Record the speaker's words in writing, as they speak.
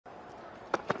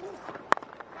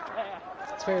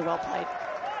It's very well played.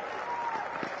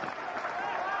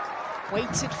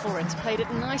 Waited for it, played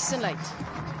it nice and late.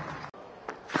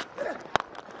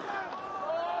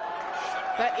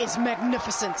 That is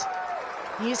magnificent.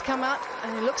 He has come out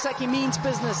and it looks like he means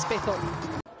business, Bethell.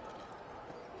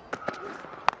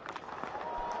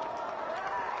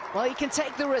 Well, you can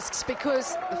take the risks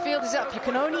because the field is up. You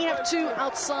can only have two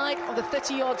outside of the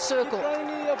 30-yard circle.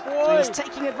 And he's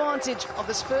taking advantage of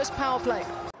this first power play.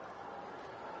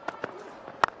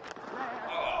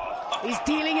 He's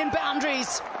dealing in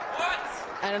boundaries.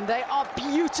 And they are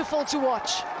beautiful to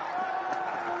watch.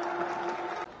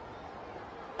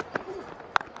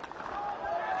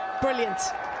 Brilliant.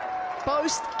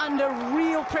 Both under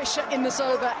real pressure in this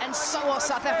over, and so are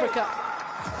South Africa.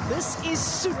 This is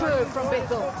superb from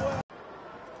Bethell.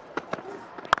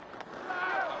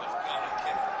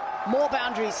 More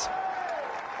boundaries,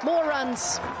 more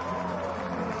runs,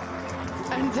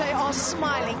 and they are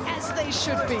smiling as they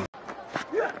should be.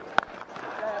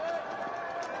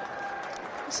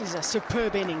 This is a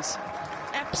superb innings.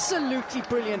 Absolutely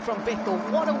brilliant from Bethell.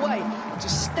 What a way to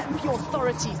stamp your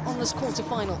authority on this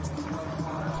quarter-final.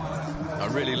 I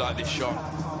really like this shot.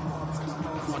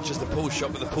 Not just the pull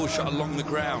shot, but the pull shot along the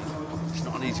ground. It's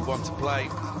not an easy one to play.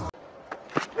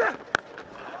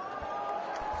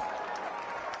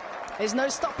 There's no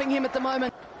stopping him at the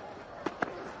moment.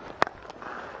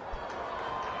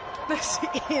 This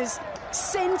is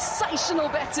sensational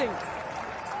batting.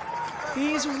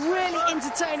 He is really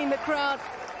entertaining the crowd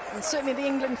and certainly the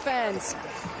England fans.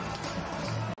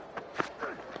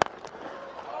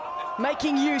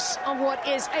 Making use of what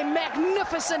is a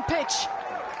magnificent pitch.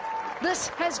 This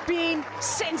has been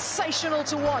sensational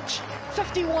to watch.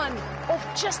 51 of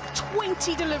just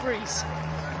 20 deliveries.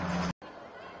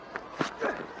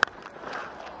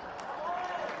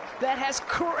 That has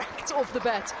cracked off the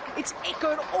bat. It's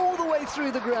echoed all the way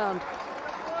through the ground.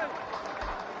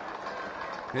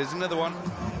 Here's another one.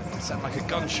 It sounded like a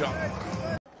gunshot.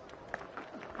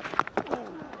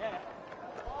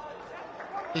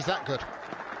 He's that good.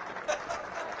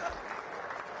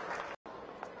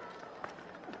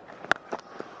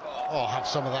 Oh, have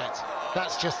some of that.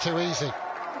 That's just too easy.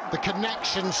 The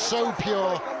connection so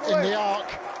pure in the arc.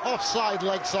 Offside,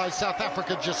 leg side. South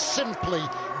Africa just simply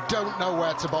don't know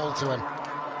where to bowl to him.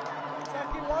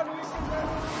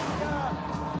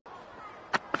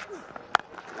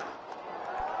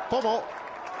 Four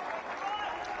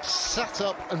sat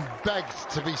up and begged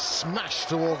to be smashed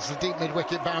towards the deep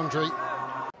mid-wicket boundary.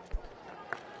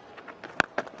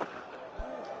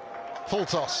 Full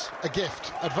toss, a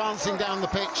gift, advancing down the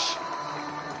pitch.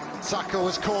 Saka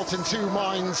was caught in two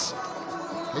minds.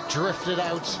 It drifted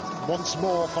out, once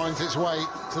more finds its way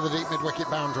to the deep mid-wicket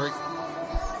boundary.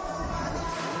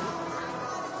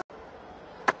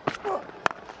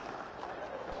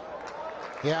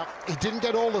 Yeah, he didn't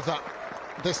get all of that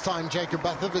this time, Jacob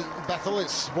Bethell.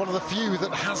 It's one of the few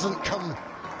that hasn't come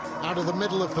out of the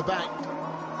middle of the bat.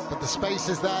 But the space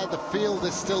is there, the field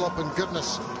is still up, and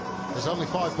goodness, there's only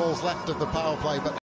 5 balls left of the power play, but